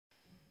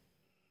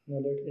Now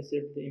let's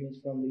accept the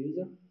image from the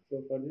user. So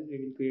for this we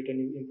will create a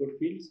new input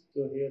fields.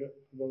 So here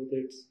above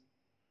that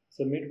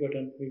submit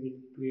button we will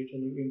create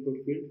a new input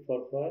field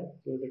for file.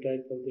 So the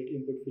type of that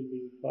input field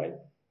will be file.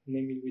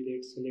 Name will be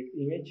that select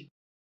image.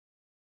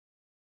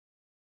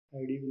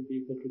 ID will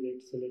be equal to that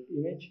select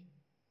image.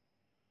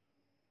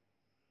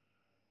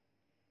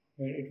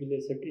 And it will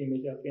accept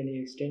image of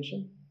any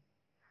extension.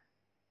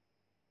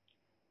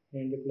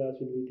 And the class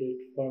will be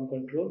that form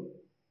control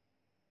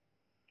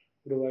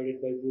provided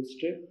by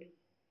BootStrap.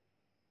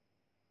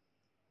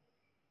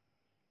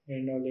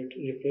 And now let's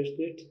refresh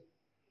that,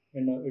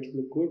 and now it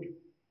looks good.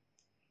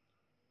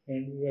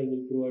 And I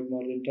will provide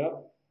margin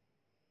top.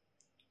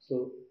 So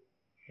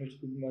its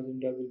margin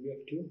top will be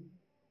f2.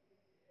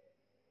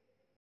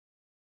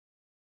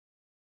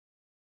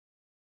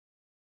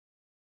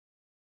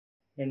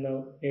 And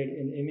now add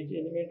an image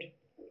element,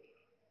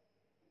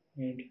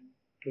 and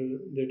to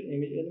that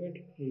image element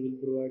we will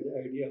provide the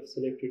ID of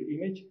selected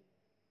image.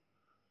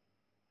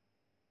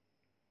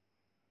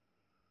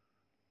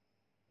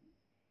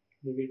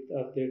 The width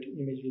of that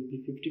image will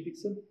be 50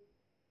 pixels.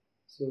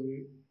 So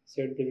we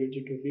set the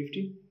width to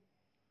 50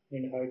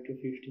 and height to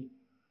 50.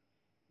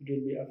 It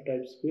will be of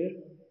type square.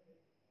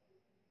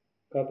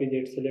 Copy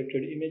that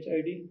selected image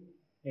ID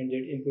and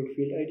that input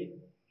field ID.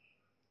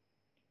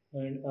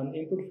 And on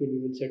input field we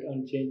will set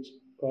unchanged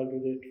call to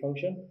that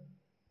function.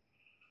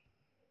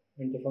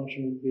 And the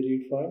function will be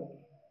read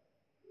file.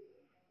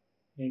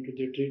 And to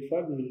that read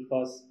file we will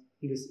pass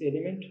this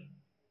element.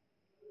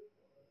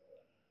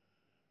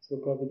 So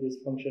copy this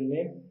function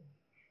name.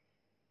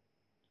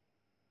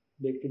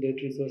 Back to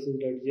that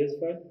resources.js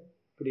file.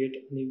 Create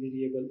a new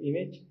variable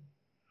image.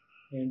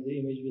 And the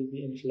image will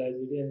be initialized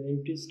with an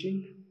empty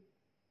string.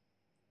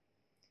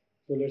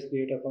 So let's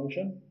create a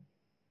function.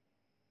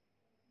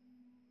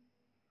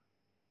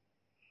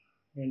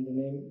 And the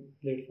name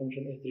that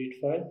function is read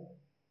file.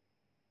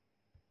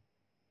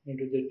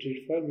 Into that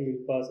read file we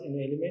will pass an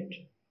element.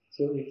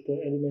 So if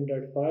the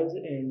element.files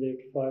and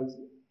that files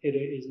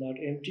array is not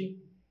empty,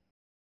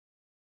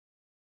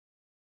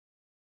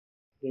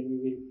 then we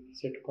will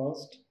set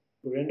const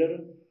to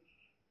renderer,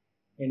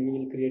 and we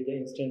will create the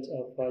instance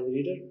of file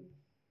reader.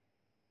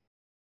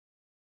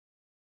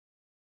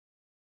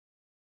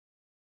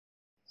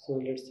 So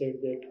let's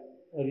set that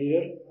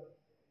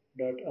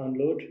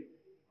reader.unload,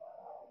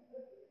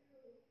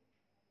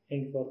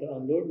 and for the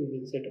unload we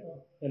will set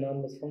an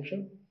anonymous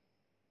function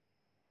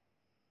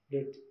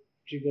that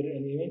trigger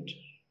an event.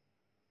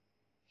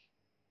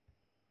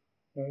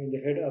 Now in the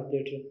head of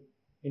that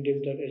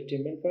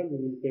index.html file we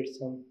will paste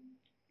some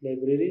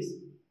libraries.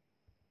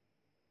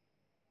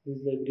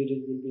 These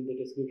libraries will be in the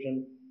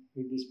description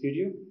with this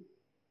video.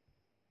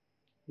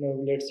 Now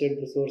let's set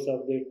the source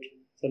of that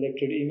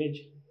selected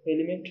image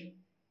element.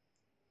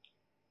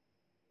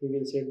 We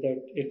will set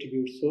that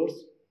attribute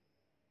source,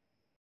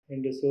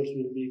 and the source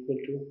will be equal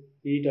to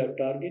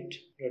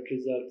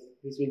e.target.results.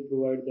 This will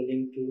provide the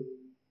link to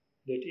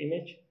that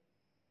image.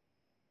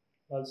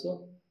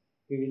 Also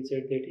we will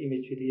set that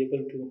image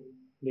variable to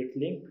that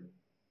link.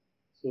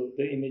 So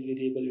the image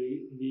variable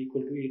will be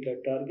equal to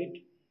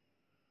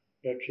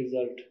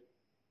e.target.result.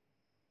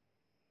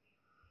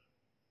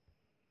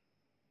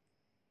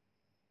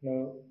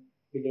 Now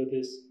below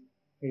this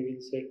we will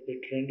set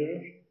that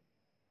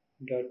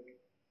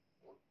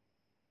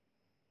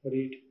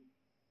renderer.read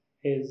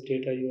as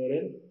data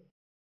URL,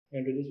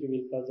 and to this we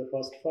will pass the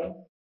first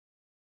file.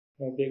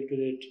 Now back to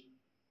that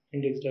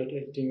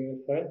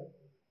index.html file.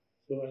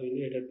 So I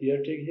will add a peer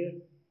tag here.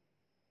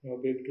 Now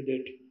back to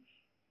that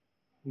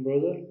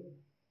browser,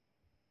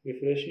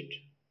 refresh it,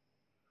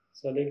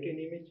 select an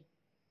image,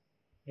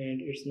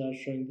 and it's not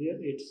showing there,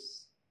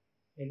 it's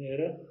an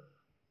error,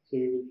 so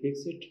we will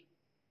fix it.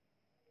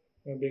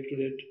 Now back to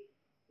that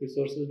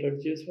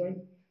resources.js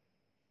file.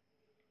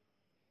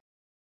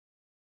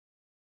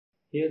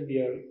 Here we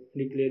are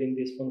declaring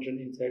this function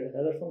inside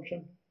another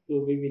function,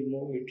 so we will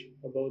move it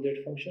above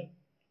that function,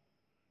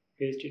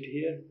 paste it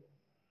here,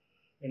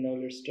 and now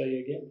let's try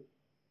again.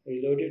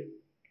 Reload it,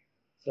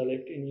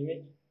 select an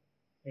image,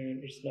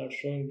 and it's not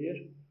showing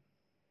there,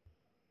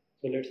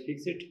 so let's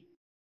fix it.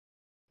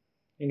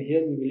 And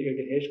here we will add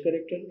a hash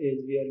character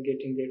as we are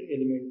getting that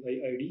element by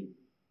ID.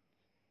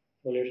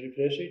 So let's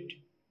refresh it,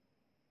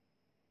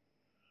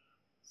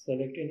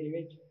 select an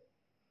image,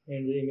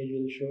 and the image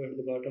will show at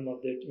the bottom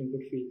of that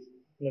input field.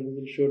 Now we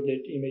will show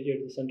that image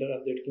at the center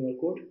of that QR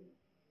code.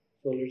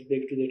 So let's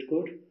back to that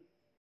code.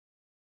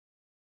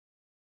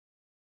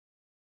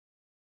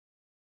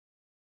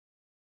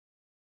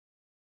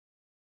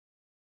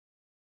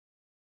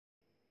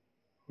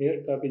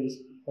 Here copy this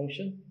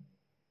function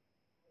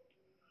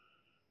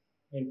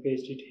and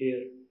paste it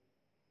here.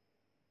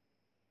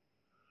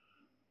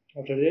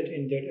 After that,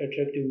 in that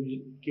attractive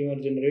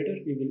keyword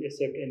generator we will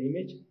accept an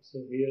image. So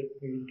here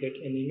we will get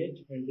an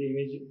image, and the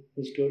image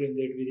is stored in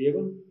that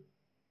variable.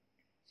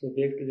 So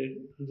back to that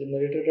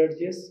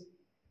generator.js,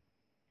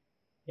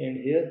 and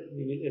here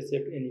we will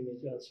accept an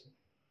image also,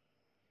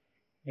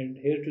 and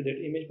here to that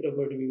image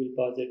property we will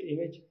pass that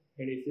image,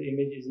 and if the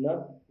image is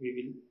null we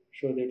will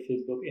show that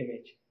Facebook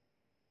image.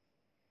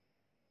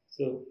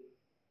 So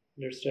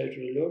let's try to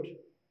reload.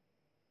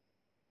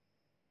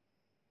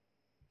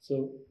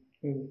 So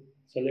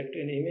select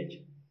an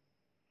image,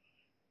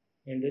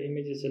 and the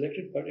image is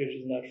selected, but it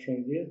is not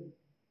shown here.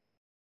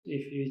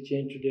 If we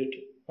change to that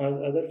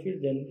other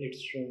field, then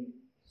it's shown.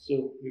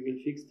 So we will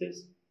fix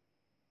this.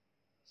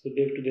 So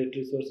back to that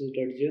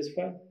resources.js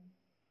file.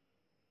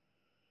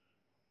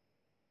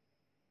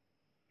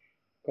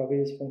 Copy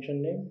this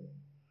function name,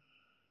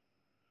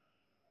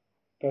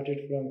 cut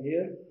it from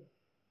here,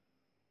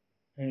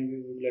 and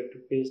we would like to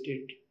paste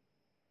it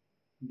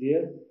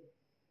there,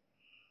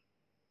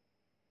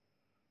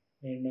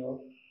 and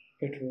now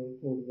it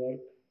would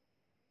work.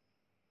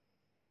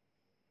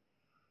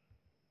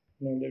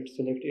 Now let's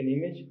select an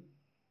image,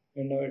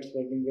 and now it's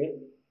working well.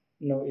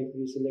 Now if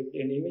we select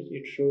an image,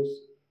 it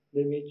shows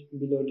the image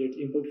below that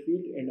input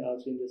field and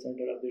also in the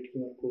center of that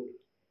QR code,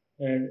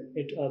 and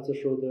it also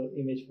shows the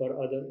image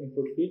for other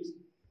input fields.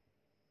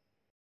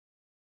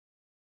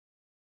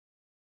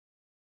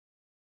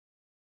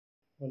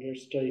 Now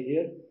let's try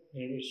here,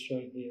 and it's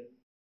showing here.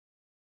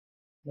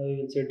 Now we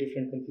will set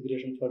different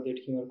configuration for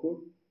that QR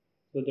code.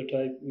 So the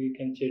type, we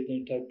can change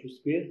the type to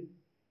square.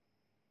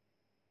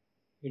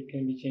 It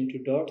can be changed to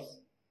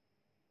dots,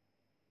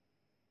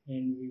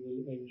 and I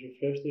will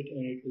refresh it,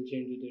 and it will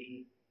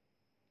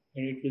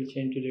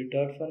change to the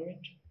dot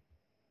format.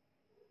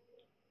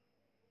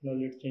 Now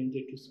let's change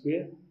it to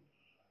square,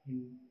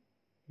 and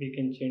we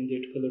can change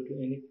that color to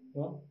any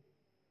one.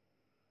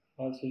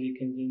 Also we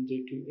can change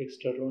it to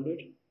extra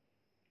rounded.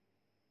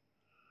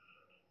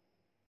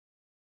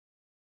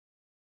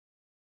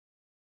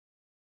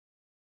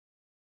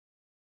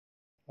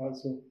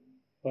 Also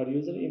for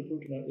user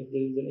input, now if the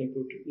user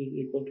input is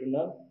equal to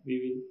null, we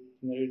will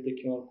generate the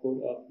QR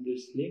code of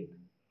this link.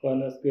 For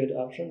the square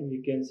option,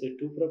 we can set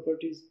two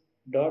properties,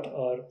 dot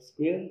or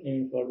square,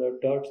 and for the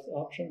dots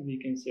option, we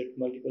can set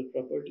multiple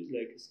properties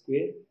like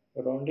square,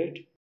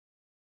 rounded.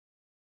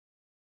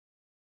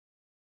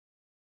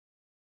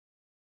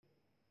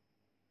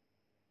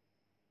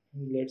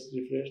 Let's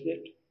refresh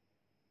that,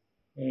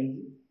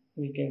 and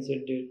we can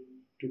set it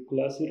to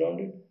classy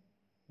rounded,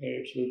 and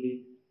it will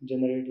be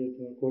generated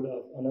the code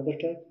of another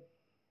type.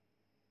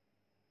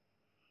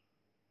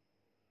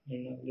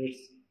 And now let's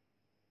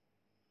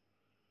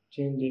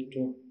change it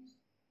to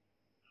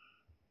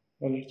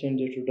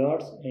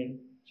dots and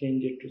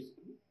change it to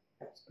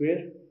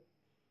square.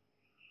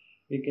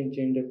 We can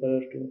change the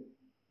color to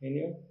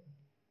anyone.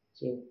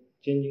 So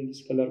changing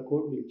this color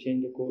code will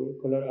change the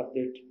color of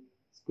that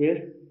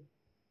square.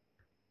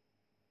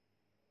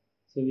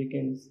 So we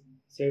can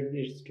set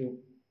this to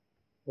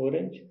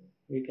orange,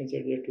 we can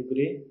set that to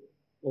gray,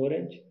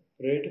 orange,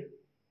 red.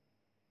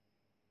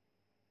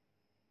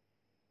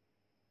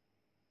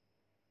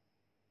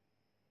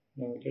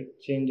 Now let's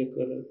change the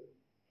color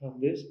of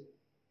this,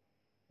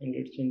 and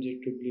let's change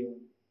it to blue.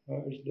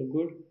 Now it's look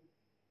good.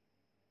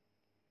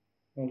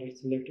 Now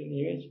let's select an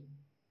image,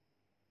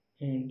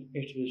 and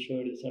it will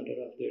show the center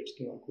of that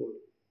QR code.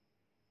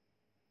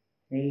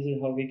 And this is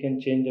how we can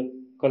change the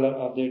color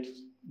of that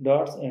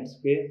dots and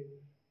square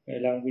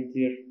along with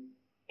their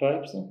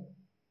types.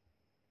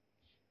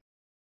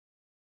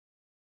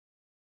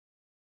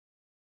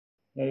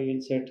 Now we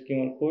will set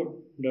QR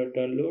code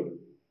 .download,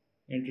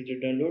 and to the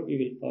download we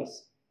will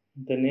pass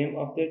the name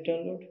of that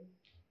download.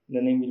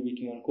 The name will be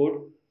QR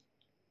code,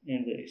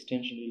 and the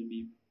extension will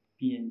be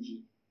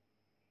PNG.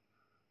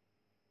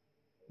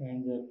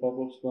 And the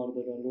pop-ups for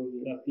the download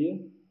will appear.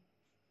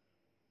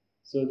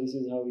 So this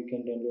is how we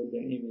can download the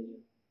image.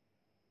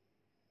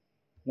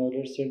 Now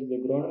let's set the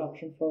background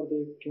option for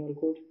the QR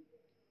code.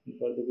 And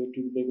for the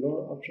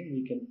background option,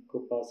 we can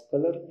pass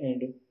color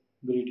and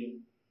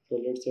gradient. So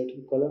let's set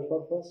the color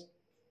for first,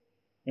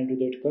 and to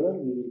that color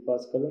we will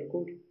pass color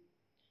code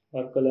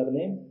or color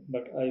name,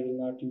 but I will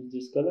not use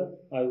this color.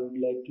 I would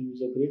like to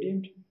use a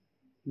gradient.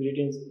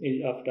 Gradient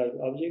is of type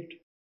object,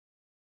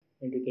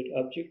 and to that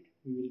object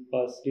we will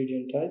pass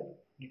gradient type.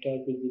 The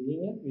type will be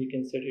linear. We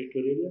can set it to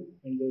radian,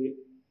 and the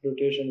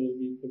rotation will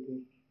be equal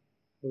to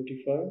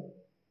 45.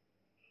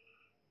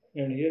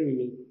 And here we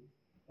will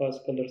pass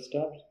color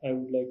stops. I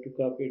would like to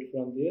copy it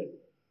from there.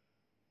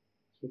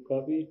 So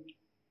copy it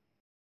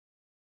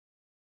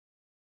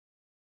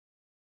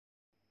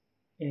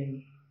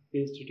and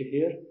paste it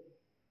here,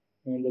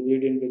 and the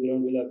gradient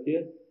background will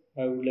appear.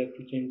 I would like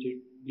to change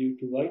it blue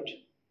to white.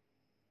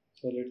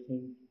 So let's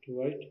change to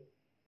white,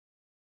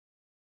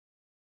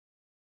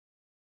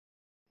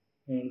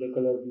 and the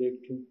color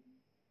red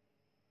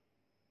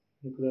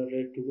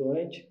to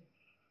orange.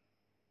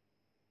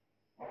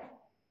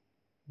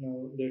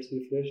 Now let's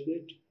refresh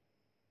it,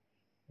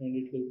 and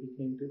it will be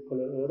changed to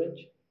color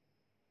orange.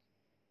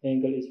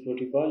 Angle is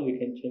 45. You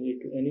can change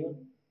it to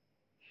anyone,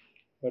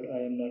 but I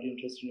am not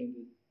interested in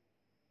this.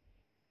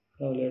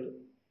 Now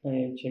I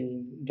am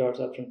changing dots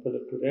option color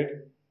to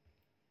red.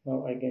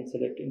 Now I can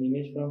select an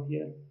image from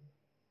here.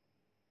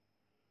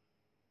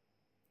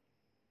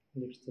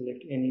 Let's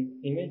select any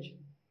image,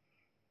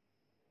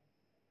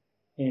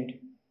 and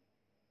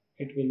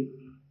it will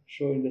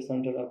show in the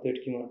center of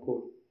that QR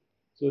code.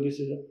 So this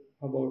is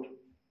about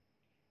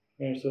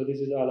And so this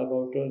is all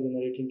about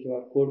generating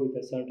QR code with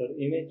a center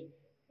image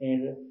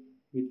and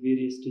with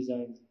various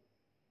designs.